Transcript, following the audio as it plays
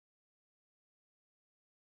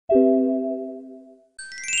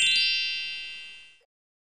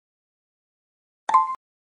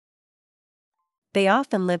They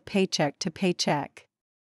often live paycheck to paycheck.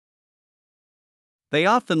 They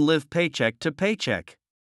often live paycheck to paycheck.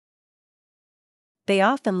 They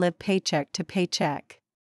often live paycheck to paycheck.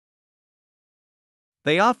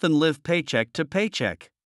 They often live paycheck to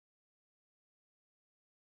paycheck.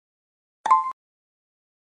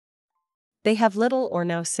 They have little or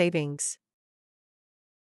no savings.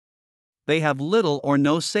 They have little or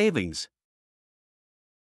no savings.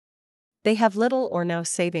 They have little or no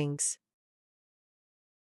savings.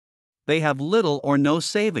 They have little or no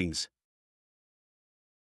savings.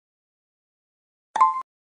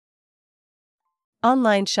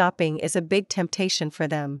 Online shopping is a big temptation for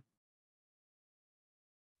them.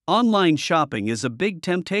 Online shopping is a big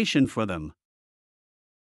temptation for them.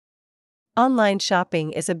 Online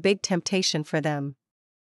shopping is a big temptation for them.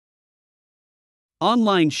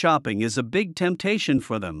 Online shopping is a big temptation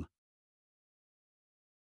for them.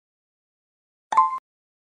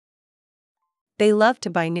 They love to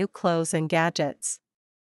buy new clothes and gadgets.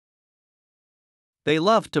 They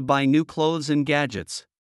love to buy new clothes and gadgets.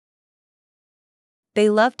 They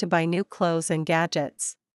love to buy new clothes and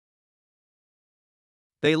gadgets.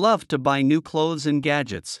 They love to buy new clothes and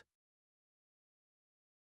gadgets.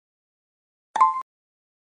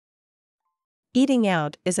 Eating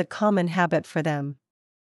out is a common habit for them.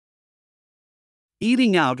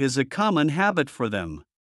 Eating out is a common habit for them.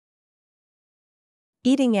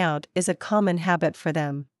 Eating out is a common habit for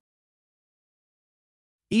them.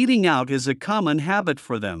 Eating out is a common habit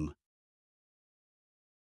for them.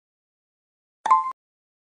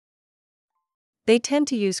 They tend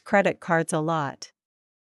to use credit cards a lot.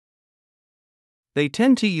 They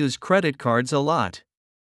tend to use credit cards a lot.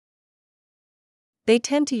 They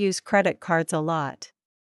tend to use credit cards a lot.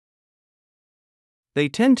 They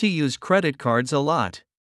tend to use credit cards a lot.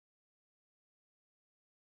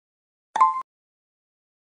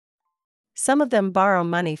 Some of them borrow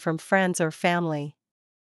money from friends or family.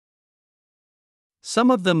 Some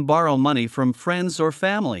of them borrow money from friends or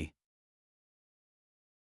family.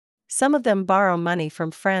 Some of them borrow money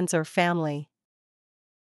from friends or family.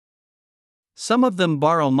 Some of them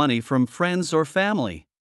borrow money from friends or family.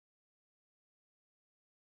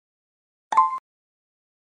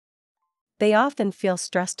 They often feel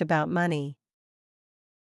stressed about money.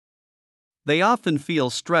 They often feel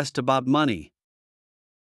stressed about money.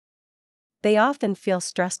 They often feel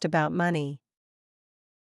stressed about money.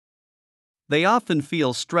 They often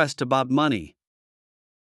feel stressed about money.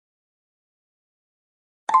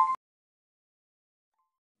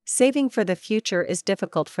 Saving for the future is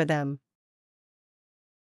difficult for them.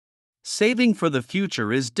 Saving for the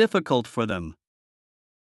future is difficult for them.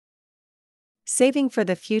 Saving for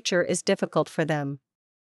the future is difficult for them.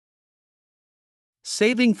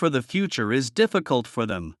 Saving for the future is difficult for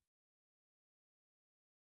them.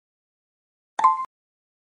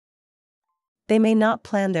 They may not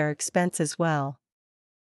plan their expenses well.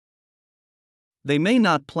 They may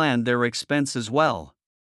not plan their expenses well.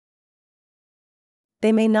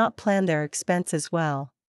 They may not plan their expenses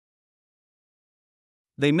well.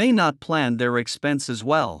 They may not plan their expenses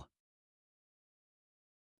well.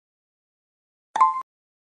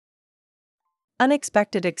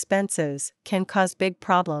 Unexpected expenses can cause big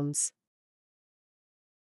problems.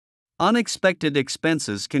 Unexpected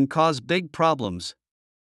expenses can cause big problems.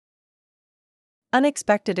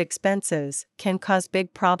 Unexpected expenses can cause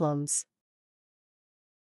big problems.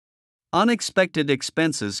 Unexpected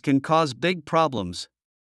expenses can cause big problems.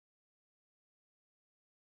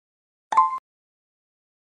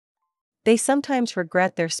 They sometimes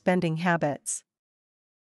regret their spending habits.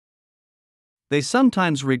 They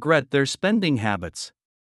sometimes regret their spending habits.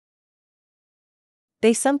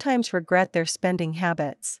 They sometimes regret their spending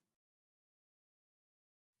habits.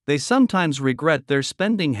 They sometimes regret their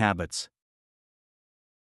spending habits.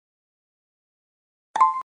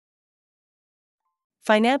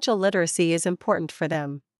 Financial literacy is important for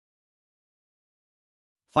them.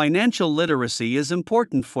 Financial literacy is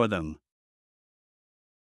important for them.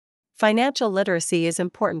 Financial literacy is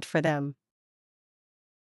important for them.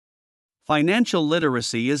 Financial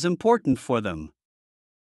literacy is important for them.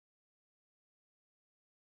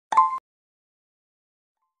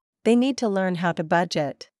 They need to learn how to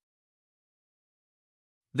budget.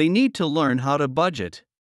 They need to learn how to budget.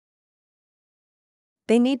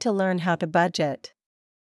 They need to learn how to budget.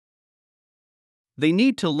 They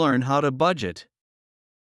need to learn how to budget.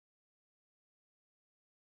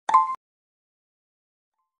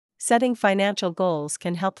 Setting financial goals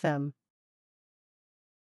can help them.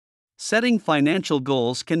 Setting financial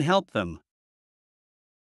goals can help them.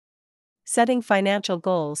 Setting financial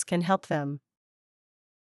goals can help them.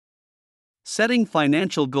 Setting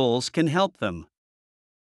financial goals can help them.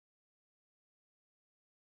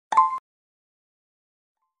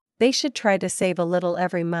 They should try to save a little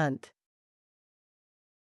every month.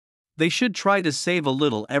 They should try to save a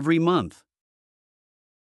little every month.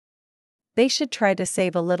 They should try to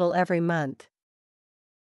save a little every month.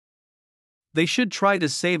 They should try to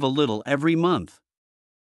save a little every month.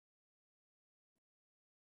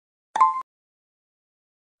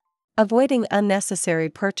 Avoiding unnecessary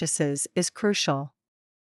purchases is crucial.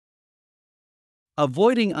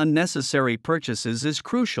 Avoiding unnecessary purchases is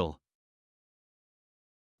crucial.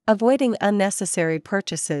 Avoiding unnecessary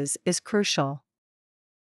purchases is crucial.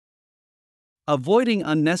 Avoiding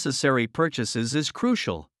unnecessary purchases is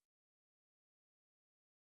crucial.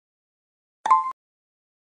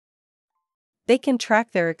 They can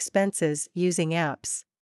track their expenses using apps.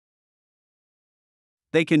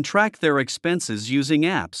 They can track their expenses using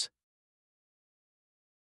apps.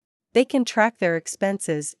 They can track their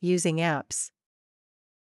expenses using apps.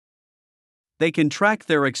 They can track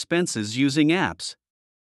their expenses using apps.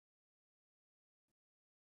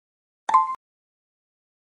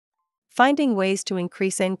 Finding ways to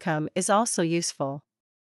increase income is also useful.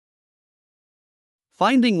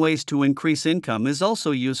 Finding ways to increase income is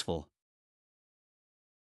also useful.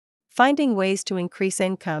 Finding ways to increase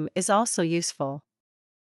income is also useful.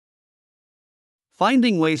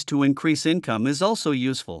 Finding ways to increase income is also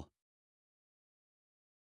useful.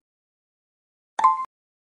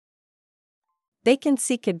 They can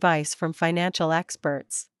seek advice from financial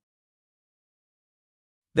experts.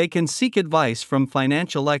 They can seek advice from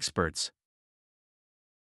financial experts.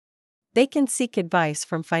 They can seek advice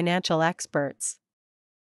from financial experts.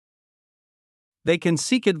 They can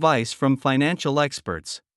seek advice from financial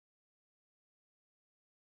experts.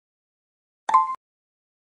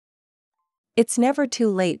 It's never too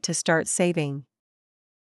late to start saving.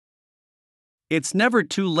 It's never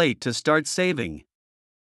too late to start saving.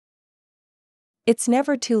 It's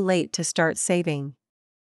never too late to start saving.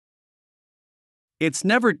 It's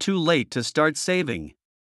never too late to start saving.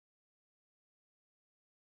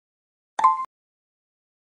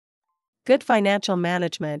 Good financial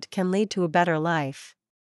management can lead to a better life.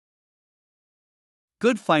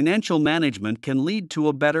 Good financial management can lead to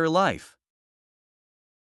a better life.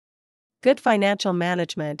 Good financial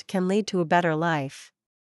management can lead to a better life.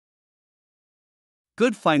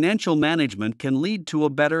 Good financial management can lead to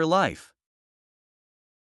a better life.